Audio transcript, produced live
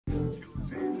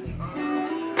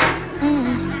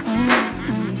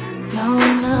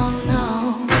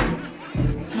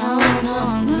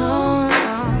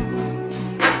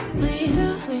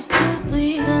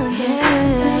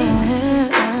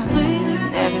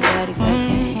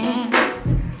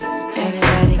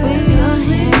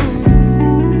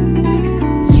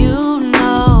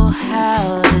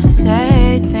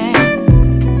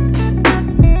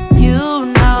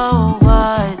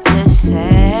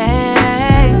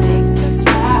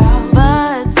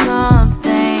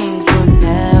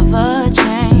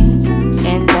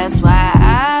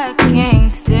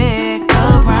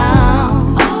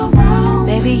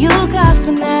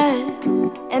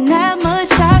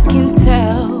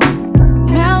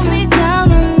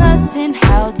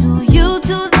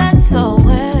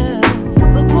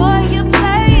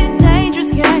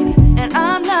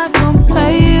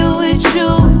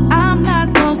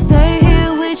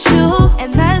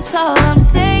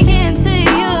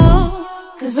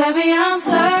'Cause baby, I'm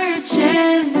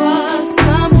searching for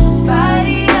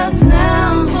somebody else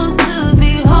now. I'm supposed to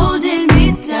be holding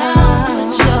me down,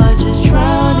 but you're just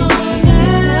drowning me.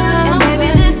 And baby,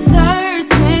 there's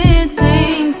certain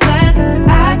things that I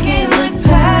can't look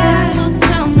past. So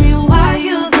tell me why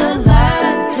you're the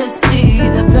last to see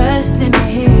the best in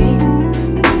me.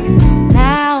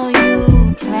 Now you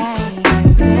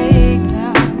playing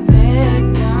victim.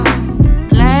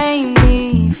 Blame me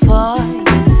for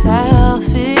your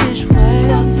selfish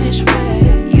way.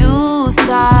 You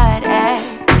start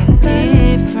acting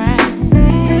different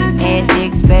and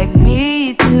expect me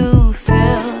to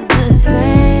feel the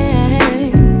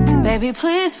same. Baby,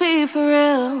 please be for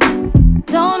real.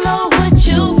 Don't know what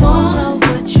you want.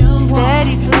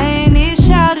 Steady playing these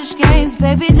childish games.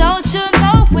 Baby, don't you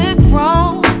know we're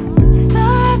grown?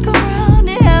 Stuck around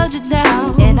and held you down,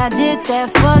 and I did that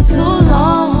for too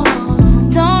long.